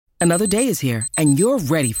Another day is here, and you're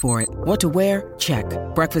ready for it. What to wear? Check.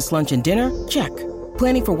 Breakfast, lunch, and dinner? Check.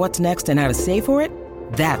 Planning for what's next and how to save for it?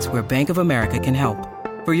 That's where Bank of America can help.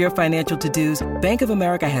 For your financial to-dos, Bank of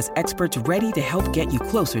America has experts ready to help get you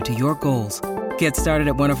closer to your goals. Get started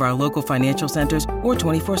at one of our local financial centers or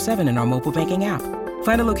 24/7 in our mobile banking app.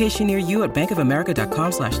 Find a location near you at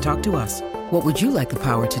bankofamerica.com/talktous. What would you like the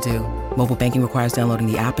power to do? Mobile banking requires downloading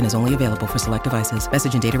the app and is only available for select devices.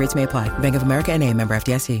 Message and data rates may apply. Bank of America N.A., member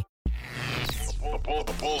FDIC.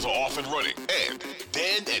 The Bulls are off and running, and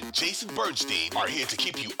Dan and Jason Bernstein are here to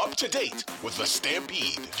keep you up to date with the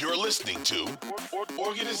Stampede. You're listening to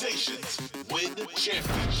Organizations Win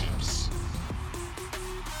Championships.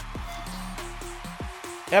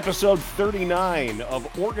 Episode 39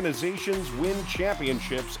 of Organizations Win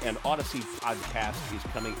Championships, and Odyssey podcast is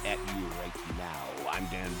coming at you right now. I'm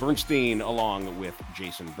Dan Bernstein, along with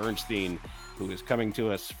Jason Bernstein, who is coming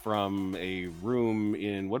to us from a room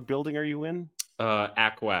in, what building are you in?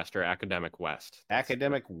 AC West, or Academic West.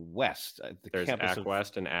 Academic West. There's AC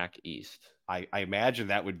West and AC East. I imagine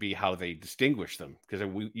that would be how they distinguish them, because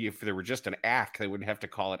if there were just an AC, they wouldn't have to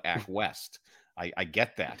call it AC West. I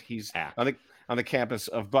get that. He's on the campus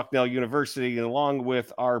of Bucknell University, along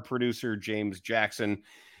with our producer, James Jackson.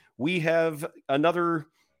 We have another,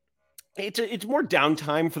 it's more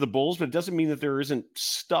downtime for the Bulls, but it doesn't mean that there isn't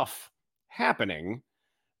stuff happening.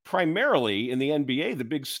 Primarily in the NBA, the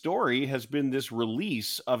big story has been this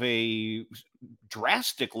release of a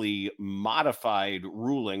drastically modified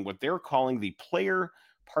ruling, what they're calling the player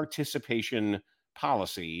participation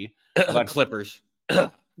policy. Clippers.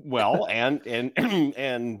 Well, and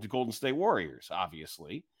Golden State Warriors,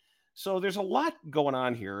 obviously. So there's a lot going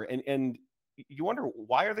on here, and you wonder,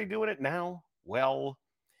 why are they doing it now? Well,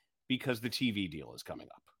 because the TV deal is coming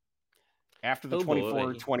up. After the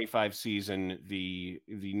 24-25 season, the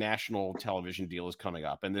national television deal is coming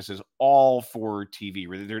up, and this is all for TV.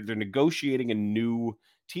 They're negotiating a new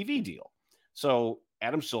TV deal. So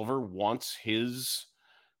Adam Silver wants his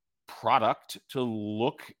product to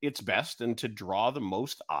look its best and to draw the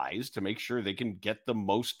most eyes to make sure they can get the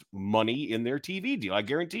most money in their TV deal. I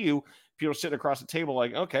guarantee you, people sitting across the table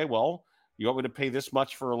like, okay, well, you want me to pay this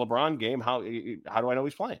much for a LeBron game? How do I know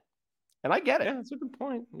he's playing? And I get it. Yeah, that's a good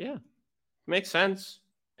point. Yeah. Makes sense.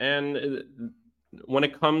 And when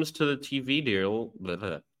it comes to the TV deal,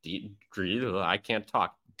 I can't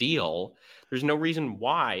talk, deal, there's no reason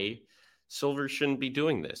why Silver shouldn't be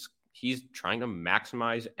doing this. He's trying to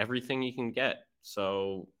maximize everything he can get.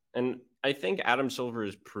 So, and I think Adam Silver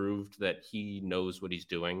has proved that he knows what he's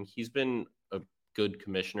doing. He's been a good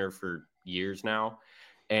commissioner for years now.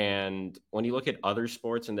 And when you look at other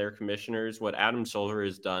sports and their commissioners, what Adam Silver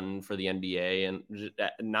has done for the NBA, and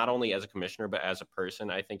not only as a commissioner, but as a person,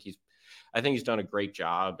 I think he's done a great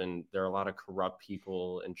job. And there are a lot of corrupt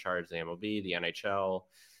people in charge of the MLB, the NHL.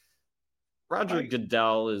 Roger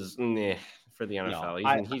Goodell is for the NFL.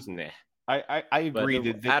 No, he's nah. I agree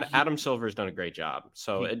that Adam Silver has done a great job.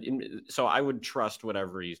 So so I would trust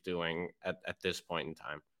whatever he's doing at this point in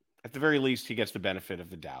time. At the very least, he gets the benefit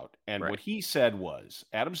of the doubt. And What he said was,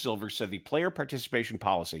 Adam Silver said the player participation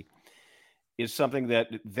policy is something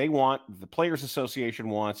that they want, the Players Association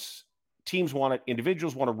wants, teams want it,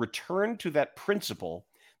 individuals want to return to that principle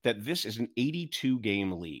that this is an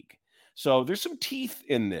 82-game league. So there's some teeth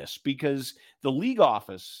in this, because the league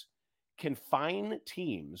office can fine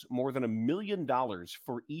teams more than $1 million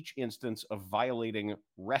for each instance of violating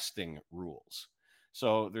resting rules.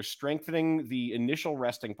 So they're strengthening the initial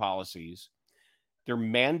resting policies. They're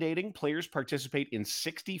mandating players participate in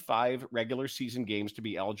 65 regular season games to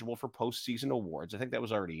be eligible for postseason awards. I think that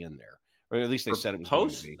was already in there, or at least they said it was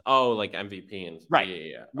post. Oh, like MVP and right,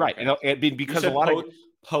 yeah. Right. Okay. Because a lot of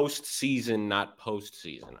post-season, not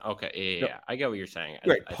postseason. Okay, yeah. I get what you're saying.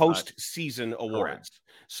 Right, post-season awards. Correct.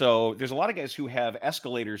 So there's a lot of guys who have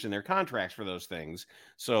escalators in their contracts for those things.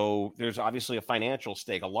 So there's obviously a financial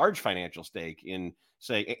stake, a large financial stake in,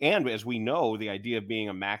 say, and as we know, the idea of being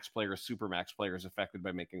a max player, a super max player, is affected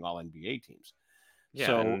by making all NBA teams. Yeah,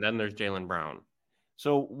 so, and then there's Jaylen Brown.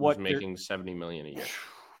 So who's making $70 million a year.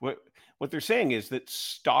 What they're saying is that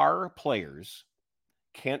star players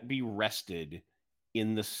can't be rested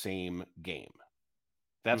in the same game.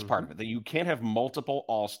 That's part of it. That you can't have multiple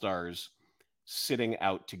all-stars sitting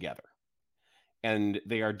out together. And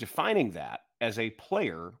they are defining that as a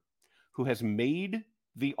player who has made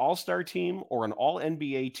the all-star team or an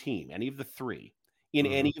all-NBA team, any of the three, in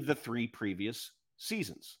any of the three previous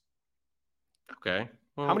seasons. Okay.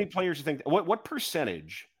 Well, how many players do you think, what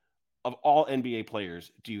percentage of all NBA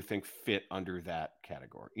players do you think fit under that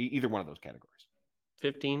category? Either one of those categories?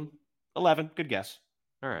 15. 11. Good guess.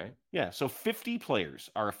 All right. Yeah, so 50 players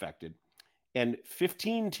are affected, and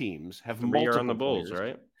 15 teams have 3 are on the multiple Bulls, players.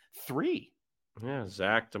 right? 3. Yeah,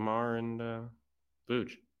 Zach, DeMar, and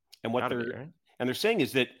Vooch. And what Gotta they're be, right? and they're saying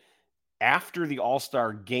is that after the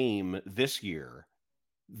All-Star game this year,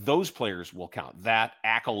 those players will count. That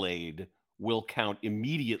accolade will count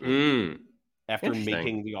immediately after Interesting.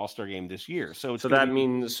 making the All-Star game this year. So it's So gonna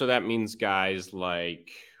that be means guys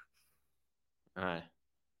like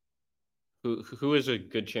who has a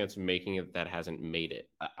good chance of making it that hasn't made it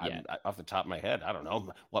yet? off the top of my head, I don't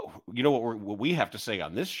know. What we have to say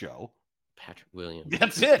on this show. Patrick Williams.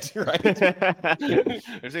 That's it, right?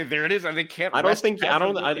 I say there it is. I can't.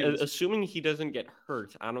 Assuming he doesn't get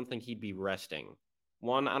hurt, I don't think he'd be resting.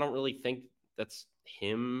 One, I don't really think that's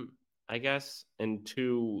him, I guess, and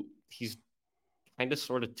two, he's kind of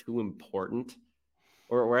sort of too important.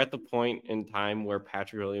 We're at the point in time where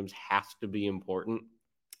Patrick Williams has to be important.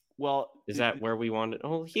 Well, is that where we want it?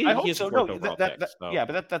 Oh, I hope he's so. No, yeah,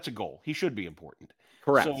 but that's a goal. He should be important.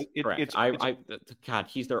 Correct. So correct. God,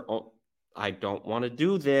 he's their own. I don't want to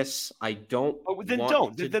do this. I don't want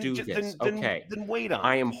to do this. Okay. Then wait on.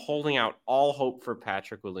 I am holding out all hope for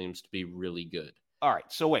Patrick Williams to be really good. All right.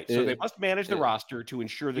 So wait. So they must manage the roster to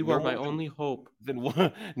ensure that you are my only hope.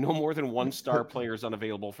 No more than one star player is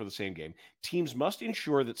unavailable for the same game. Teams must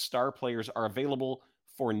ensure that star players are available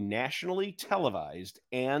for nationally televised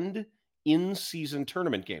and in-season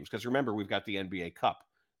tournament games. Because remember, we've got the NBA Cup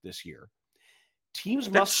this year.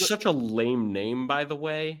 That's such a lame name, by the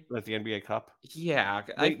way. Like the NBA Cup? Yeah,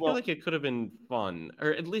 I feel like it could have been fun,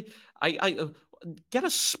 or at least I get a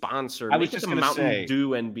sponsor. I was just going to say Dew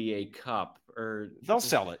NBA Cup, or they'll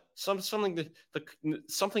sell it. Something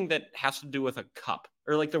that has to do with a cup,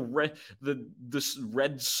 or like the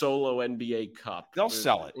red solo NBA Cup. They'll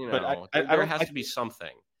sell it, but there has to be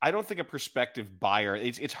something. I don't think a prospective buyer,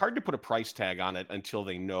 it's hard to put a price tag on it until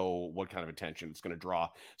they know what kind of attention it's going to draw.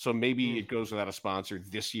 So maybe it goes without a sponsor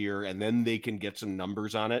this year, and then they can get some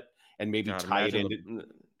numbers on it and maybe tie it into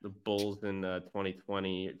the Bulls in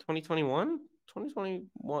 2020, 2021,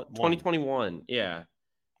 2021. Yeah,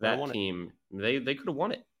 that team, they could have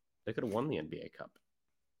won it. They could have won the NBA Cup.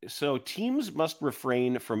 So teams must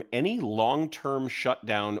refrain from any long-term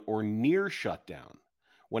shutdown or near shutdown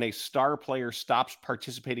when a star player stops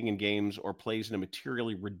participating in games or plays in a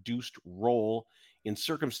materially reduced role in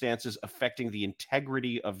circumstances affecting the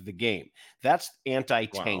integrity of the game. That's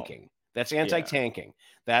anti-tanking. Wow. That's anti-tanking. Yeah.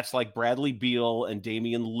 That's like Bradley Beal and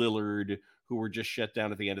Damian Lillard, who were just shut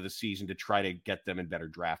down at the end of the season to try to get them in better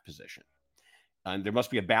draft position. And there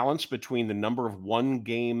must be a balance between the number of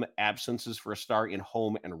one-game absences for a star in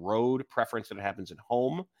home and road, preference that it happens at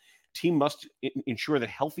home. Team must ensure that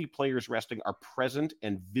healthy players resting are present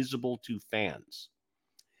and visible to fans.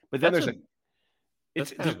 But then there's a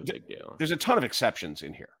big deal. There's a ton of exceptions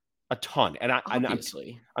in here, a ton. And I'm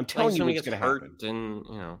telling you what's going to happen.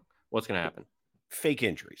 And what's going to happen? Fake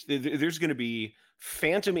injuries. There's going to be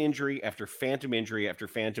phantom injury after phantom injury after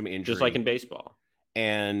phantom injury, just like in baseball.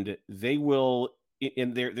 And they will.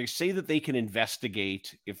 And they say that they can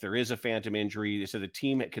investigate if there is a phantom injury. They say the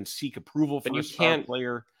team can seek approval from a star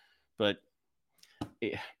player. But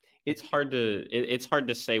it's hard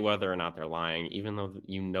to say whether or not they're lying, even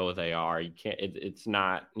though they are. You can't. It's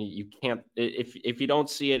not. You can't. If you don't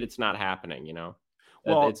see it, it's not happening.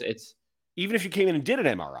 Well, it's even if you came in and did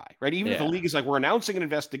an MRI, right? Even if the league is like, we're announcing an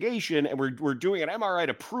investigation and we're doing an MRI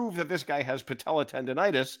to prove that this guy has patella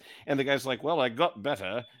tendonitis, and the guy's like, well, I got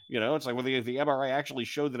better. It's like, well, the MRI actually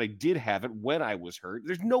showed that I did have it when I was hurt.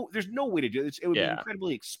 There's no way to do it. It would be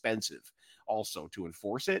incredibly expensive also to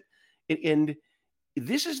enforce it. And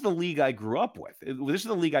this is the league I grew up with. This is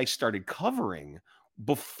the league I started covering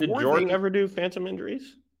before. Did Jordan ever do phantom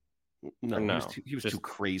injuries? No. He was too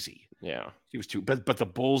crazy. Yeah, he was too. But the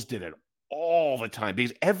Bulls did it all the time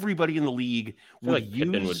because everybody in the league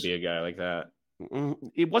Pippen would be a guy like that.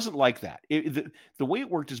 It wasn't like that. The way it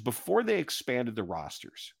worked is before they expanded the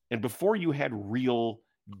rosters and before you had real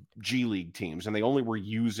G League teams and they only were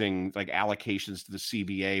using like allocations to the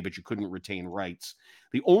CBA, but you couldn't retain rights.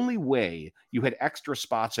 The only way you had extra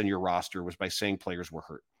spots on your roster was by saying players were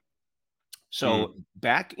hurt. So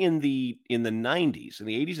back in the 90s, in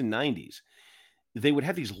the 80s and 90s, they would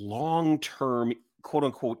have these long-term, quote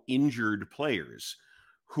unquote, injured players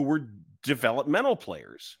who were developmental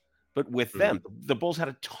players. But with them, the Bulls had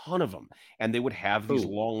a ton of them, and they would have these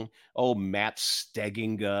Matt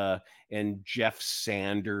Steginga and Jeff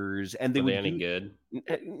Sanders, and they were they any good?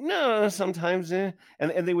 No, sometimes, and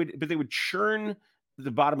they would churn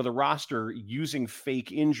the bottom of the roster using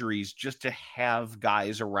fake injuries just to have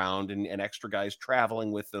guys around and extra guys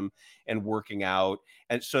traveling with them and working out.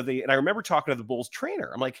 And so and I remember talking to the Bulls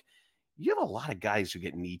trainer. I'm like, you have a lot of guys who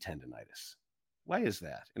get knee tendonitis. Why is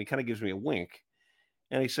that? And he kind of gives me a wink.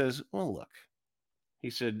 And he says, well, look, he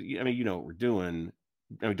said, I mean, you know what we're doing.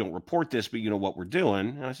 I mean, don't report this, but you know what we're doing.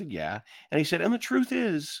 And I said, yeah. And he said, and the truth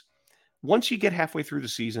is, once you get halfway through the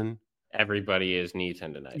season, everybody is knee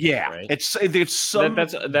tendonitis. Yeah, right. It's some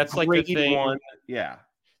that's like the thing. One. Yeah,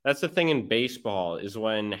 that's the thing in baseball is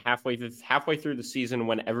when halfway through the season,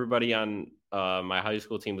 when everybody on my high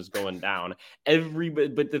school team was going down, but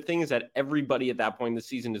the thing is that everybody at that point in the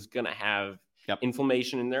season is going to have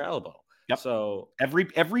inflammation in their elbow. Yep. So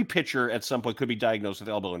every pitcher at some point could be diagnosed with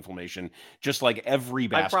elbow inflammation, just like every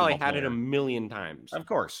basketball I've probably had player. it a million times. Of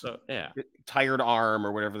course. So yeah. Tired arm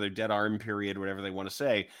or whatever, their dead arm period, whatever they want to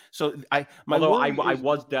say. So I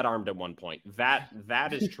was dead armed at one point. That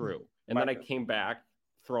is true. And then I came back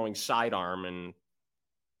throwing sidearm and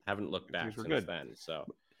haven't looked back since then. So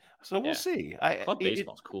we'll see. Club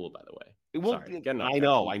baseball's cool, by the way. I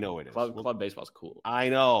know it is. Club baseball's cool. I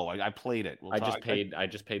know. I played it. I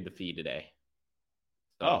just paid the fee today.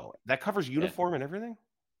 So, that covers uniform and everything?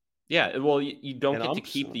 Yeah. Well, you don't get to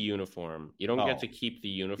keep the uniform. You don't get to keep the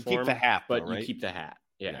uniform. You keep the hat, but right? You keep the hat.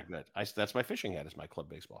 Yeah, good. That's my fishing hat. Is my club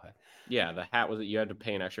baseball hat. Yeah, the hat you had to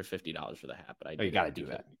pay an extra $50 for the hat, but you got to do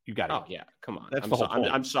that. You got to. Oh yeah, come on. That's the whole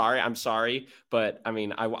point. I'm sorry, but I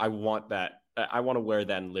mean, I want that. I want to wear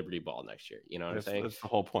that in Liberty Ball next year. You know what I'm saying? That's the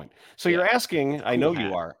whole point. So you're asking. I know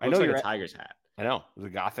you are. I know you're a Tigers hat. I know the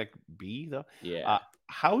Gothic B though. Yeah.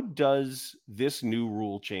 How does this new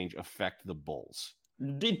rule change affect the Bulls?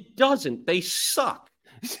 It doesn't. They suck.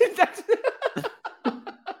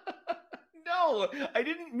 No, I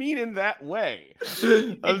didn't mean in that way.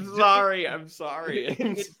 I'm sorry.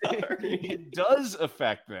 It does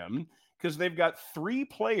affect them because they've got 3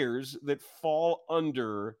 players that fall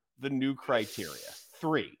under the new criteria.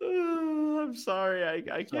 3. I'm sorry.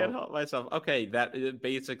 I can't help myself. Okay, that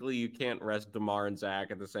basically you can't rest DeMar and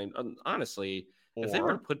Zach at the same. Honestly, if they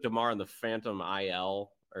were to put DeMar on the Phantom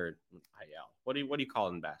IL or IL, what do you call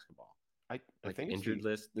it in basketball? I think injured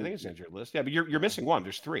list. I think it's injured list. Yeah, but you're missing one.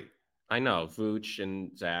 There's 3. I know Vooch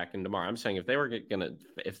and Zach and DeMar. I'm saying if they're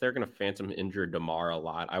gonna phantom injure DeMar a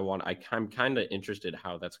lot, I'm kind of interested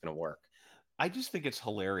how that's gonna work. I just think it's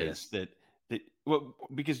hilarious that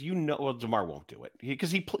because DeMar won't do it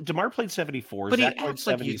because DeMar played 74, but Zach he acts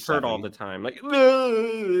played like he's hurt all the time. Like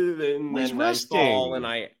he's resting, and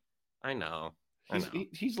I know.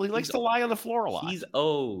 He likes to lie on the floor a lot. He's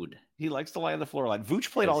owed. He likes to lie on the floor a lot.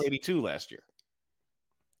 Vooch played all 82 last year.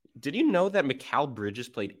 Did you know that Mikal Bridges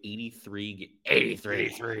played 83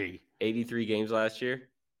 games last year?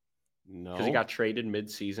 No. Because he got traded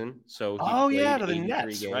mid-season. So to the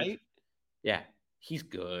Nets, games. Right? Yeah. He's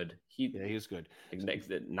good. He's good.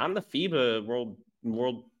 Not in the FIBA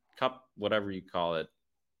World Cup, whatever you call it.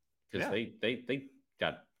 Because they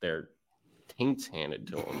got their taints handed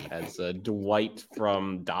to them, as Dwight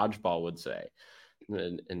from Dodgeball would say.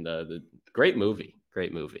 And the great movie.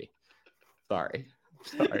 Sorry.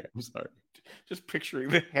 I'm sorry. Just picturing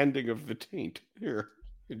the handing of the taint. Here,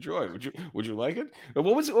 enjoy. Would you like it?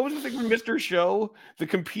 What was the thing from Mr. Show? The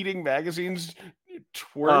competing magazines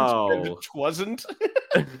twerked and it wasn't.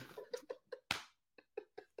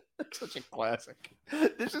 Such a classic.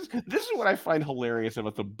 This is what I find hilarious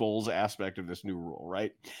about the Bulls aspect of this new rule,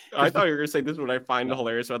 right? I thought you were going to say this is what I find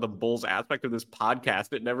hilarious about the Bulls aspect of this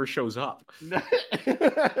podcast. It never shows up.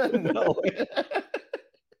 No.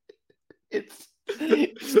 It's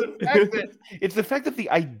the fact that the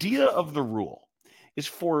idea of the rule is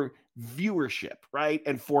for viewership, right?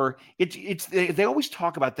 And for they always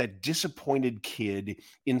talk about that disappointed kid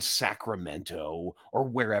in Sacramento or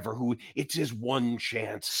wherever who it's his one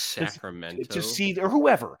chance to see or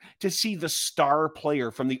whoever to see the star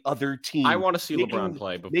player from the other team. I want to see LeBron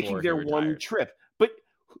play before making their one trip, but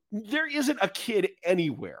there isn't a kid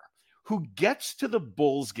anywhere who gets to the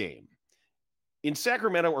Bulls game in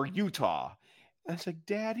Sacramento or Utah. I was like,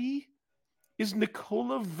 Daddy, is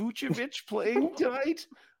Nikola Vucevic playing tonight?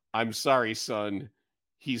 I'm sorry, son.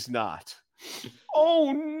 He's not.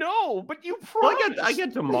 Oh, no, but you promised. I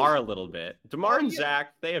get DeMar a little bit. DeMar and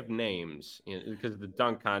Zach, they have names because of the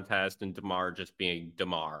dunk contest and DeMar just being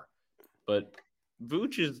DeMar. But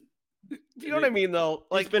Vooch is... You know what I mean, though?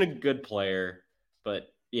 Like, he's been a good player,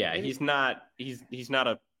 but yeah, he's not the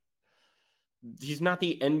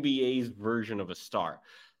NBA's version of a star.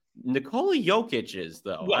 Nikola Jokic is,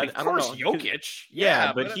 though. Well, of course, Jokic.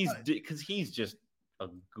 Yeah, but he's just a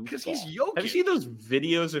goofball. Because he's Jokic. Have you seen those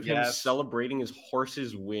videos of him celebrating his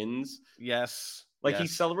horse's wins? Yes. Like he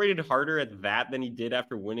celebrated harder at that than he did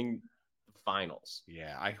after winning the finals.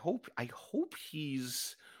 Yeah, I hope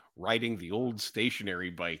he's riding the old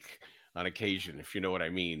stationary bike on occasion, if you know what I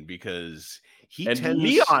mean, because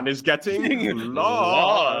Leon is getting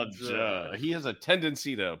large. He has a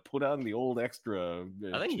tendency to put on the old extra.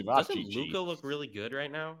 I think doesn't Luka look really good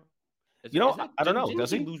right now? I don't know.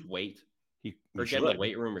 Does he lose weight? He get in the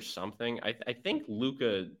weight room or something. I think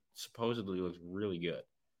Luka supposedly looks really good.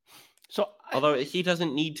 So, although he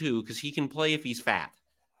doesn't need to because he can play if he's fat.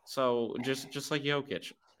 So just like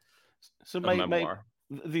Jokic. So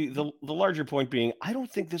the larger point being, I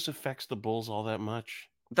don't think this affects the Bulls all that much.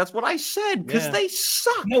 That's what I said because they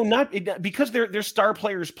suck. No, not because their star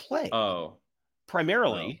players play. Oh,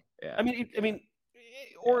 primarily. Oh, yeah. I mean,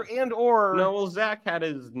 or no. Well, Zach had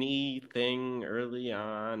his knee thing early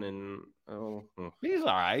on, and he's all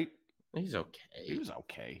right. He's okay. He was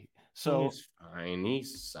okay. So he's fine. He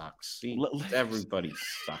sucks. Everybody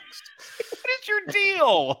sucks. What is your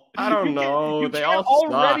deal? I don't know. They all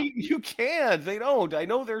already. Suck. You can't. They don't. I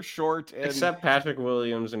know they're short. Except Patrick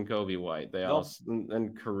Williams and Kobe White. They all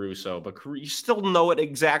and Caruso. But you still know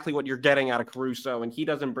exactly what you're getting out of Caruso, and he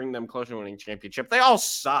doesn't bring them close to winning championship. They all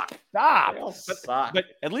suck. Stop. They all suck. But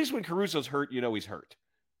at least when Caruso's hurt, you know he's hurt.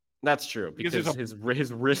 That's true because his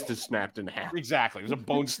wrist is snapped in half. Exactly. There's a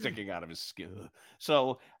bone sticking out of his skin.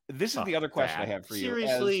 So this is the other question I have for you.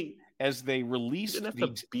 Seriously, as they released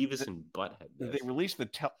Beavis and Butthead. They released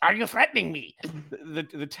are you threatening me?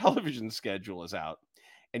 The television schedule is out.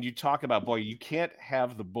 And you talk about, boy, you can't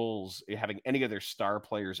have the Bulls having any of their star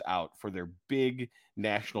players out for their big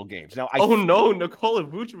national games. Now, no, Nikola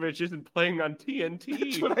Vucevic isn't playing on TNT.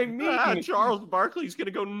 That's what I mean. Charles Barkley's going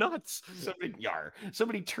to go nuts.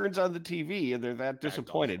 Somebody turns on the TV and they're that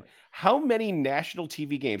disappointed. How many national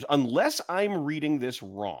TV games, unless I'm reading this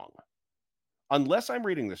wrong, 12.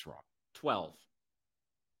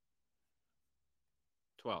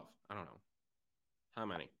 I don't know. How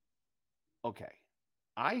many? Okay.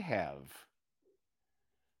 I have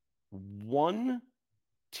one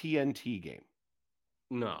TNT game.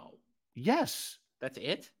 No. Yes. That's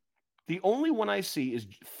it? The only one I see is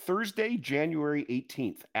Thursday, January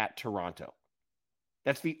 18th at Toronto.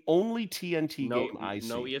 That's the only TNT game I see.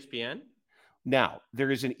 No ESPN? Now,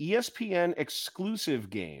 there is an ESPN exclusive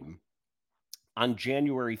game on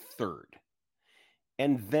January 3rd.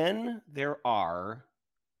 And then there are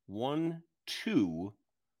 2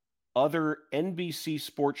 other NBC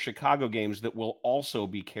Sports Chicago games that will also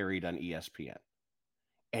be carried on ESPN.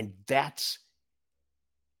 And that's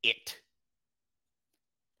it.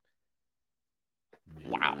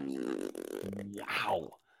 Wow.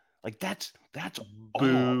 Like that's boo.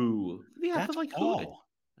 All. Yeah, that's but all.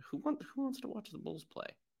 Who wants to watch the Bulls play?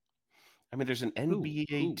 I mean, there's an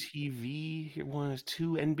NBA TV. Here one is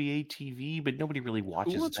 2 NBA TV, but nobody really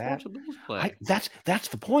watches Who wants that. to watch the Bulls play? That's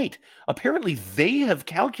the point. Apparently, they have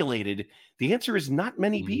calculated the answer is not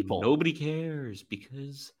many people. Nobody cares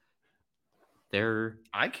because they're.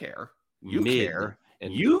 I care. You care.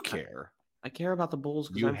 And you care. I care about the Bulls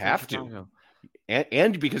because you have to.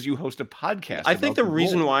 And because you host a podcast. I think the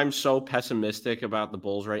reason why I'm so pessimistic about the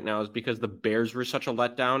Bulls right now is because the Bears were such a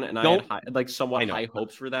letdown, and I had somewhat high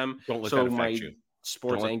hopes for them. Don't let that affect you.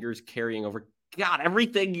 Sports anger is carrying over. God,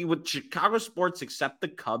 everything with Chicago sports except the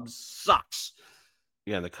Cubs sucks.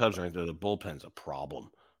 Yeah, the Cubs are into the bullpen's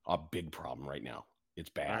a big problem right now. It's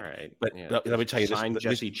bad. All right, but let me tell you, sign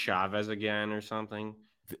Jesse Chavez again or something.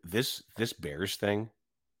 This Bears thing,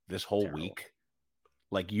 this whole week.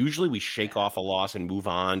 Like usually we shake off a loss and move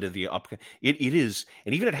on to the up. It is,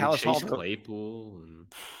 and even at Hallis Hall, Claypool,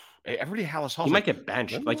 everybody at Hallis Hall, he might get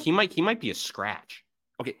benched. Like he might be a scratch.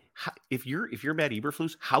 Okay, if you're Matt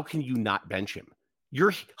Eberflus, how can you not bench him?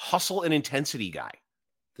 You're hustle and intensity guy.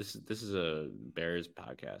 This is a Bears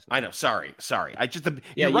podcast. I know. Sorry. I just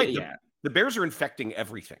you're right. Yeah. The Bears are infecting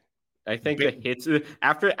everything. I think the hits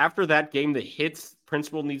after that game, the hits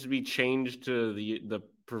principle needs to be changed to the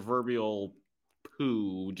proverbial.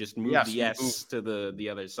 Just move the S to the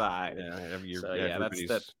other side. Everybody's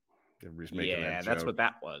making that joke. That's what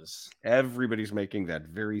that was. Everybody's making that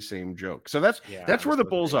very same joke. So that's where the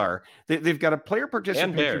Bulls are. They've got a player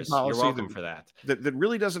participation policy. You're welcome for that. That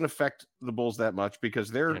really doesn't affect the Bulls that much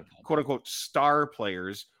because their quote unquote star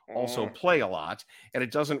players also play a lot, and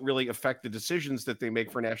it doesn't really affect the decisions that they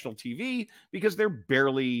make for national TV because they're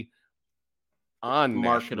barely on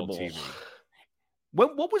marketable national TV.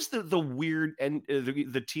 What was the weird and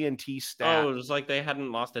the TNT stat? Oh, it was like they hadn't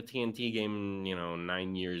lost a TNT game in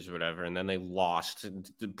 9 years or whatever, and then they lost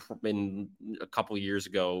in a couple years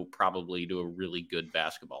ago, probably to a really good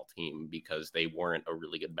basketball team because they weren't a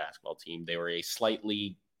really good basketball team. They were a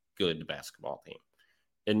slightly good basketball team.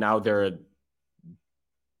 And now they're a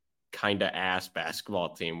kind of ass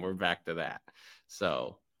basketball team. We're back to that.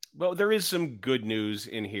 So, well, there is some good news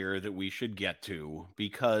in here that we should get to,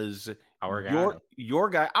 because our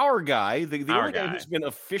guy, the only guy who's been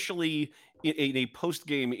officially in a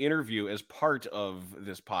post-game interview as part of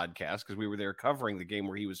this podcast, because we were there covering the game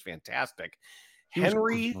where he was fantastic.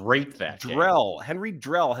 Henry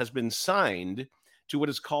Drell has been signed to what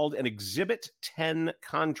is called an Exhibit 10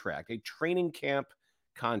 contract, a training camp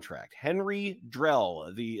contract. Henry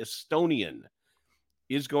Drell, the Estonian,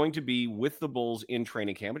 is going to be with the Bulls in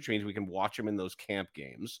training camp, which means we can watch him in those camp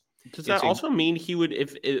games. Does that also mean he would,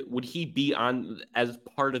 would he be on as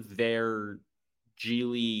part of their G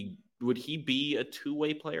League? Would he be a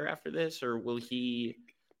two-way player after this, or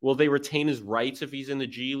will they retain his rights if he's in the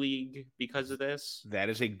G League because of this? That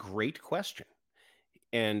is a great question.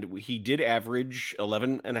 And he did average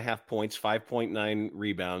 11.5 points, 5.9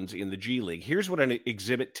 rebounds in the G League. Here's what an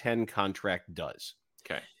Exhibit 10 contract does.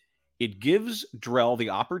 Okay. It gives Drell the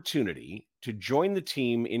opportunity to join the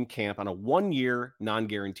team in camp on a 1-year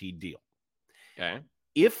non-guaranteed deal. Okay.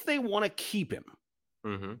 If they want to keep him,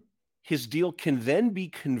 his deal can then be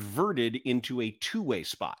converted into a two-way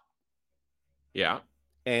spot. Yeah.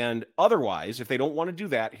 And otherwise, if they don't want to do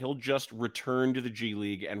that, he'll just return to the G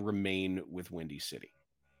League and remain with Windy City.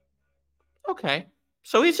 Okay.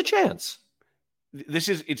 So he's a chance. This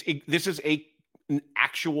is an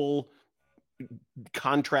actual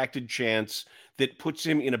contracted chance that puts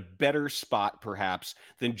him in a better spot, perhaps,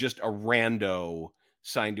 than just a rando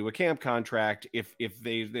signed to a camp contract if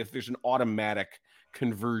there's an automatic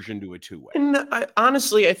conversion to a two-way. And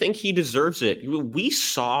honestly, I think he deserves it. We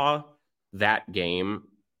saw that game,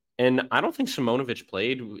 and I don't think Simonovic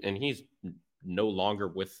played, and he's no longer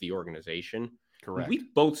with the organization. Correct. We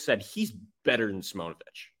both said he's better than Simonovic.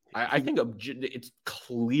 I think it's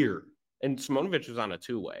clear. And Simonovic was on a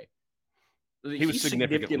two-way. He was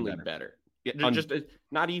significantly better. Just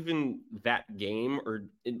not even that game or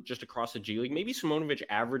just across the G League. Maybe Simonovic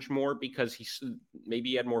averaged more because he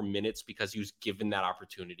had more minutes because he was given that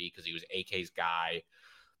opportunity because he was AK's guy.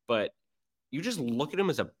 But you just look at him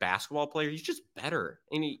as a basketball player, he's just better.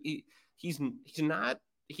 And he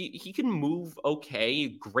can move okay,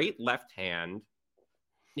 great left hand.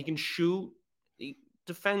 He can shoot, he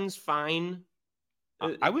defends fine.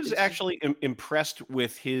 I was actually impressed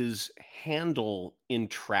with his handle in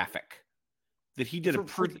traffic. That he did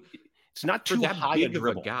it's not too high a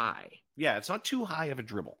dribble. Guy. Yeah, it's not too high of a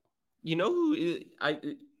dribble. You know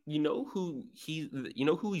who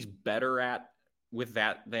he's better at with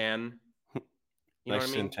that than.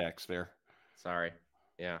 Nice syntax there. Sorry.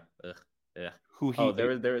 Yeah. Ugh. Who he?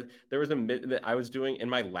 There was I was doing in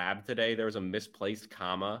my lab today. There was a misplaced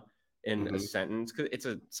comma in a sentence because it's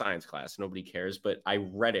a science class. Nobody cares, but I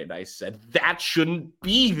read it. I said that shouldn't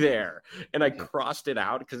be there, and I crossed it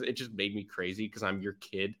out because it just made me crazy because I'm your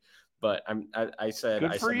kid. But I said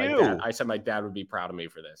my dad would be proud of me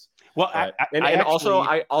for this. Well,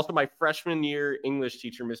 also my freshman year English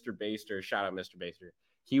teacher, Mr. Baster, shout out Mr. Baster.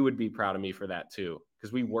 He would be proud of me for that too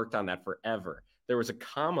because we worked on that forever. There was a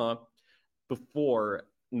comma before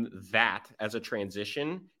that as a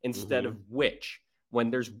transition instead of which. When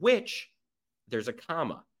there's which, there's a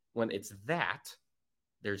comma. When it's that,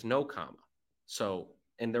 there's no comma. So,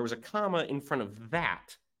 and there was a comma in front of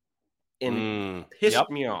that, and pissed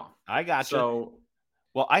me off. I got you.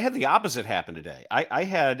 Well, I had the opposite happen today. I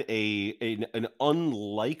had an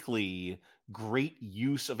unlikely great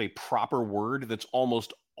use of a proper word that's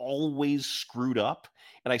almost always screwed up,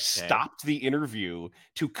 and I stopped the interview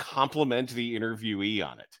to compliment the interviewee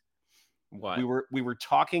on it. What? We were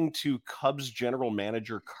talking to Cubs general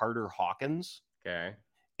manager Carter Hawkins. Okay.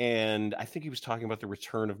 And I think he was talking about the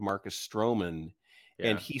return of Marcus Stroman. Yeah.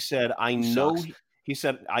 And he said, I know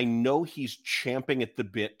he's champing at the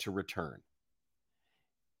bit to return.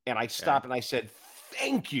 And I stopped and I said,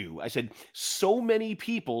 thank you. I said, so many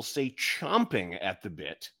people say chomping at the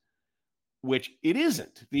bit, which it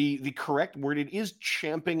isn't. The correct word, it is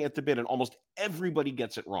champing at the bit, and almost everybody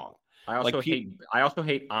gets it wrong. I also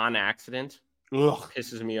hate on accident. Ugh.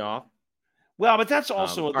 Pisses me off. Well, but that's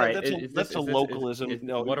also that's a localism.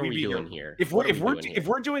 No, what are we doing here? If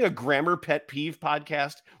we're doing a grammar pet peeve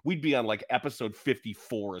podcast, we'd be on like episode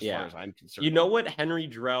 54 as far as I'm concerned. You know what Henry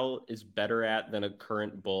Drell is better at than a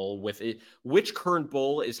current Bull with it? Which current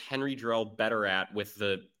Bull is Henry Drell better at with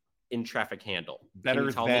the in traffic handle?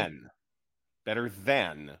 Better than.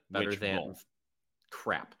 Bull?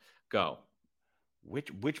 Crap. Go.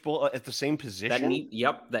 Which Bull at the same position?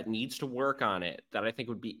 That needs to work on it. That I think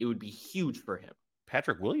would be huge for him.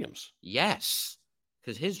 Patrick Williams. Yes,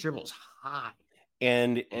 because his dribble's high.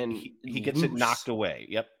 and he gets it loose. knocked away.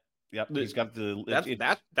 Yep. He's got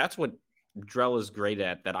That's what Drell is great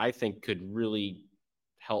at. That I think could really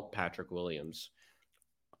help Patrick Williams.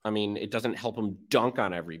 I mean, it doesn't help him dunk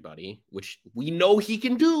on everybody, which we know he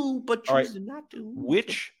can do, but chooses not to.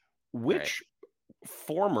 Which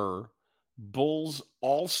former Bulls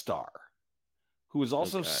All-Star, who is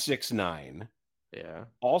also 6'9",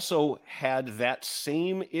 also had that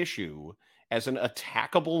same issue as an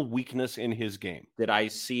attackable weakness in his game. Did I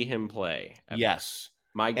see him play? Yes.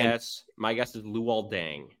 My guess is Luol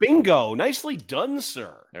Deng. Bingo. Nicely done,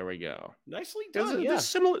 sir. There we go. Nicely done. There's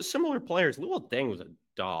similar players. Luol Deng was a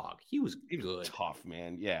dog. He was good. Tough,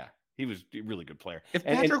 man. Yeah. He was a really good player. If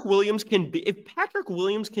Patrick Williams can be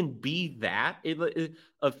that,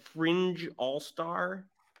 a fringe all-star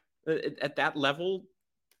at that level,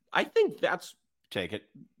 I think that's take it.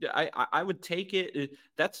 I would take it.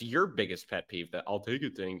 That's your biggest pet peeve, that I'll take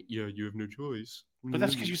it thing. Yeah, you have no choice. But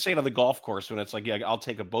that's because you say it on the golf course when it's like, yeah, I'll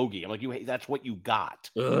take a bogey. I'm like, that's what you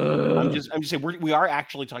got. I'm just saying we are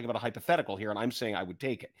actually talking about a hypothetical here, and I'm saying I would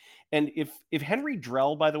take it. And if Henry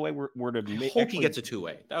Drell, by the way, were to make, hope he gets a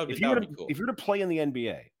two-way. That would be cool. If you were to play in the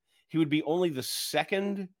NBA, he would be only the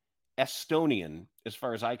second Estonian, as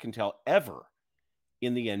far as I can tell, ever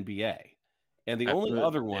in the NBA. And the only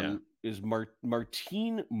other one is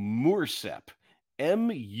Martin Mursep,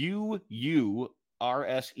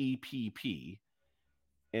 Muursepp,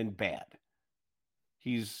 and bad.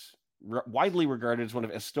 He's widely regarded as one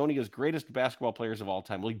of Estonia's greatest basketball players of all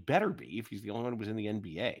time. Well, he better be if he's the only one who was in the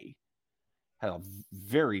NBA. Had a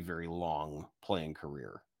very, very long playing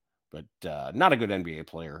career, but not a good NBA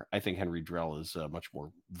player. I think Henry Drell is a much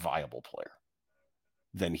more viable player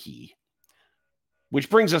than he. Which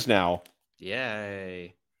brings us now,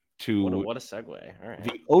 yay, to what a segue. All right,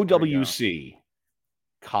 the OWC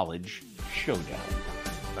College Showdown.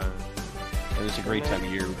 And it's a great time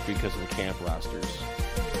of year because of the camp rosters.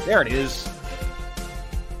 There it is.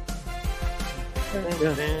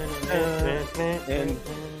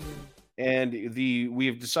 And we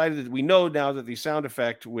have decided that we know now that the sound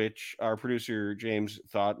effect, which our producer James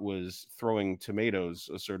thought was throwing tomatoes,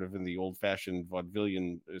 sort of in the old-fashioned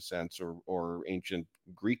vaudevillian sense or ancient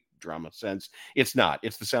Greek drama sense, it's not.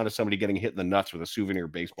 It's the sound of somebody getting hit in the nuts with a souvenir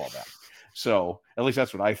baseball bat. So at least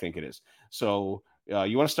that's what I think it is. So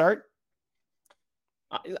you want to start?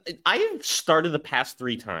 I have started the past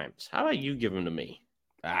 3 times. How about you give them to me?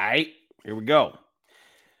 All right, here we go.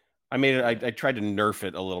 I made it. I tried to nerf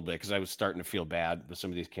it a little bit because I was starting to feel bad with some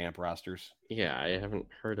of these camp rosters. Yeah, I haven't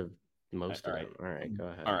heard of most of them. All right, go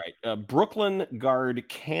ahead. All right, Brooklyn guard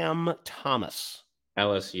Cam Thomas,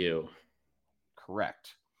 LSU.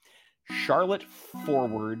 Correct. Charlotte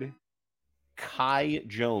forward Kai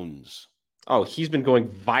Jones. Oh, he's been going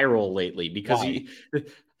viral lately because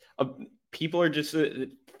people are just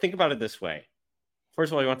think about it this way.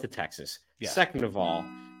 First of all, he went to Texas. Yeah. Second of all,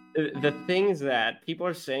 the things that people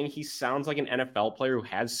are saying, he sounds like an NFL player who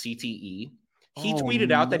has CTE. He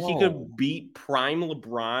tweeted out that he could beat prime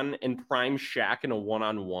LeBron and prime Shaq in a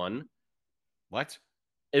one-on-one. What?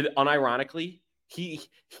 Unironically, he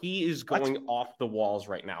is going off the walls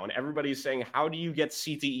right now, and everybody's saying, "How do you get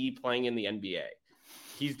CTE playing in the NBA?"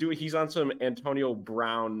 He's on some Antonio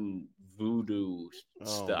Brown voodoo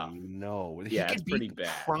stuff. No, yeah, it's pretty bad.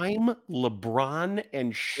 Prime LeBron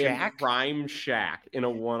and Shaq, prime Shaq in a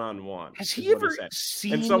one-on-one. Has he ever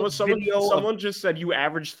seen? And someone just said you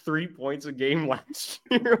averaged 3 points a game last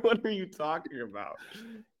year. What are you talking about?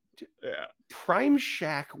 Yeah, prime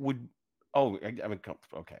Shaq would. Oh, I mean,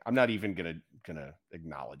 okay. I'm not even gonna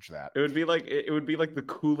acknowledge that. It would be like the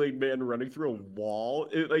Kool-Aid Man running through a wall.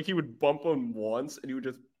 Like he would bump him once, and he would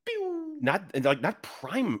just. Pew! Not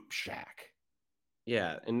prime Shaq.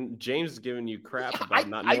 Yeah, and James is giving you crap about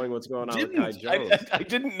not knowing what's going on with Kai Jones. I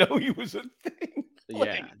didn't know he was a thing.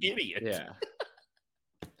 Yeah, idiot.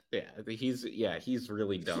 Yeah, he's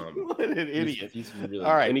really dumb. What an idiot. He's really.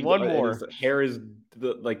 All right, one more. His hair is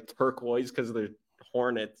like turquoise because of the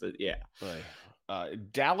Hornets. Yeah.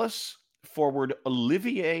 Dallas forward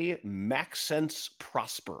Olivier Maxence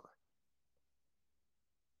Prosper.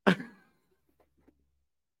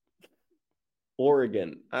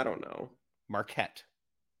 Oregon. I don't know. Marquette.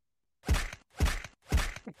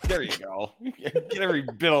 There you go. Get every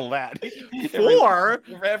bit of that. Every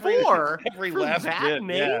last that bit.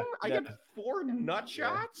 Name? Yeah, I got 4 nut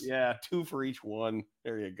shots. Yeah, 2 for each one.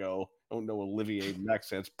 There you go. Don't know Olivier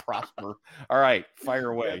Maxence Prosper. All right, fire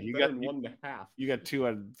away. You got 1.5. You got 2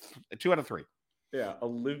 out of 3. Yeah,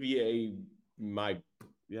 Olivier, my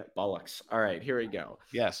bullocks. All right, here we go.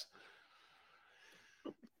 Yes.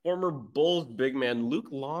 Former Bulls big man Luke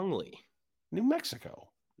Longley. New Mexico.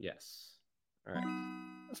 Yes. All right.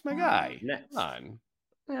 That's my guy. Next. Come on.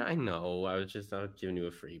 Yeah, I know. I was giving you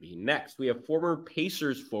a freebie. Next, we have former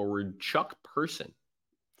Pacers forward Chuck Person.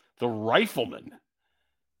 The Rifleman.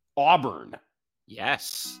 Auburn.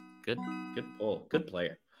 Yes. Good pull. Good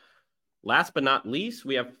player. Last but not least,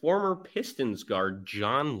 we have former Pistons guard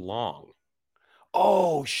John Long.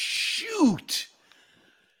 Oh, shoot.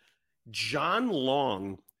 John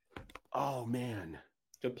Long. Oh, man.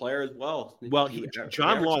 Good player as well. Well,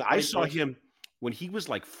 John Long, I saw him when he was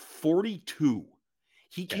like 42.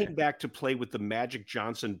 He came back to play with the Magic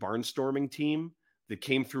Johnson barnstorming team that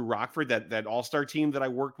came through Rockford, that all-star team that I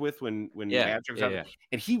worked with when Magic was out.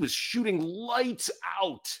 And he was shooting lights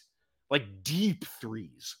out, like deep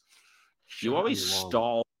threes. You always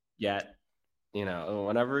stall yet.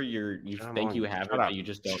 Whenever you think you have it, but you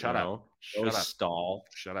just don't know. Always stall.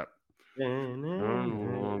 Shut up.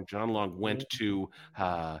 John Long went to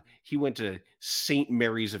St.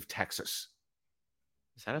 Mary's of Texas.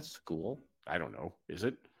 Is that a school? I don't know. Is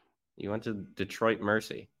it? You went to Detroit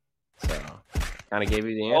Mercy. So kind of gave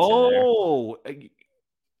you the answer there.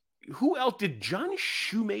 Who else? Did John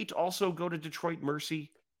Shoemate also go to Detroit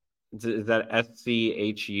Mercy? Is that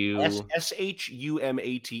SCHU?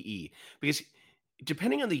 SHUMATE. Because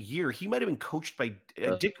depending on the year, he might have been coached by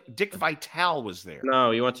Dick Vitale was there.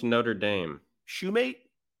 No, he went to Notre Dame. Shoemate?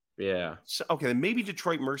 Yeah. So, okay, then maybe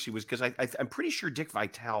Detroit Mercy was because I'm pretty sure Dick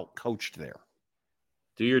Vitale coached there.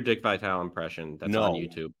 Do your Dick Vitale impression. That's on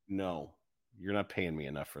YouTube. No, you're not paying me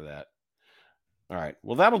enough for that. All right.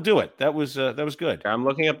 Well, that'll do it. That was good. I'm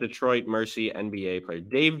looking up Detroit Mercy NBA player.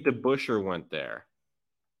 Dave DeBuscher went there.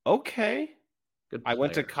 Okay. Good player. I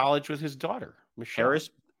went to player. college with his daughter, Michelle.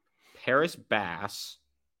 Paris Bass.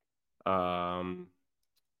 There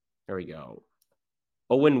we go.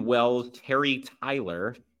 Owen Wells, Terry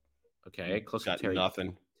Tyler. Okay, close to Terry.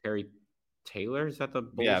 Nothing. Terry Taylor? Is that the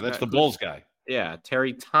Bulls guy? That's the Bulls guy. Yeah,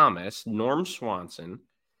 Terry Thomas, Norm Swanson,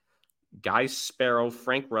 Guy Sparrow,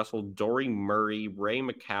 Frank Russell, Dory Murray, Ray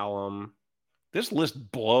McCallum. This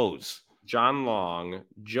list blows. John Long,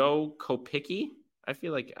 Joe Kopicki. I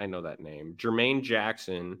feel like I know that name. Jermaine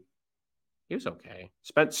Jackson. He was okay.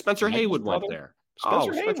 Spencer Haywood went there.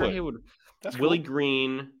 Spencer Haywood. That's Willie cool.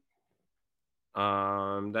 Green.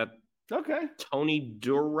 Tony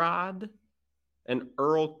Durrod and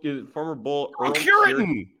former Bull Earl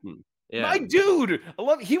Curitan. Yeah. My dude. I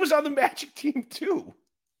love. He was on the Magic team too.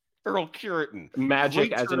 Earl Curitan.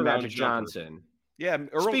 Magic as in Magic Johnson. Yeah.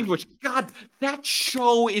 Speaking of which, God, that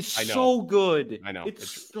show is so good. I know.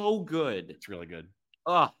 It's so good. It's really good.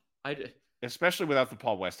 Especially without the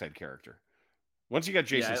Paul Westhead character. Once you got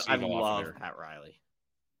Jason Segel I love off there. Pat Riley.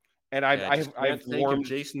 And I've warmed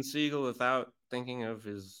Jason Segel without thinking of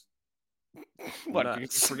his. What? You're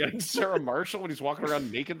forgetting Sarah Marshall when he's walking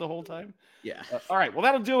around naked the whole time? Yeah. All right. Well,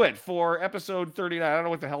 that'll do it for episode 39. I don't know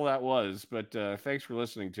what the hell that was, but thanks for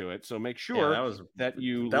listening to it. So make sure that was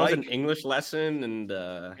an English lesson and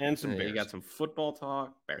some Bears. You got some football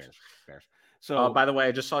talk. Bears. So, by the way,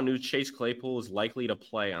 I just saw news Chase Claypool is likely to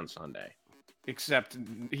play on Sunday. Except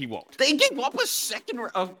he won't. They gave up a second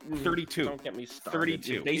round. 32. Don't get me started.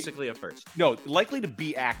 32. It's basically a first. No, likely to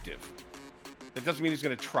be active. That doesn't mean he's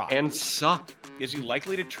going to try. And suck. Is he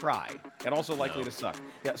likely to try? And also likely to suck.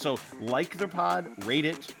 Yeah, so like the pod, rate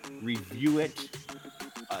it, review it.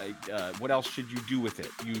 What else should you do with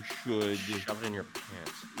it? You should shove it in your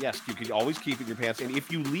pants. Yes, you can always keep it in your pants. And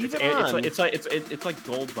if you leave it on... It's like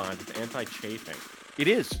Gold Bond. It's anti-chafing. It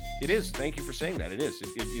is. Thank you for saying that. It is.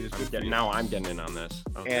 It is good. Now I'm getting in on this.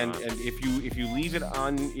 And if you leave it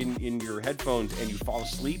on in your headphones and you fall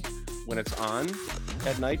asleep when it's on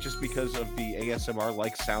at night, just because of the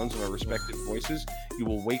ASMR-like sounds of our respective voices, you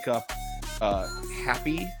will wake up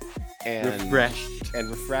happy and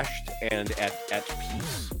refreshed and at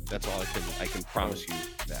peace. That's all I can promise you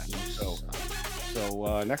that.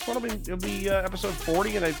 So next one will be episode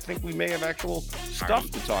 40, and I think we may have actual stuff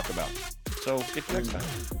to talk about. So get you next time.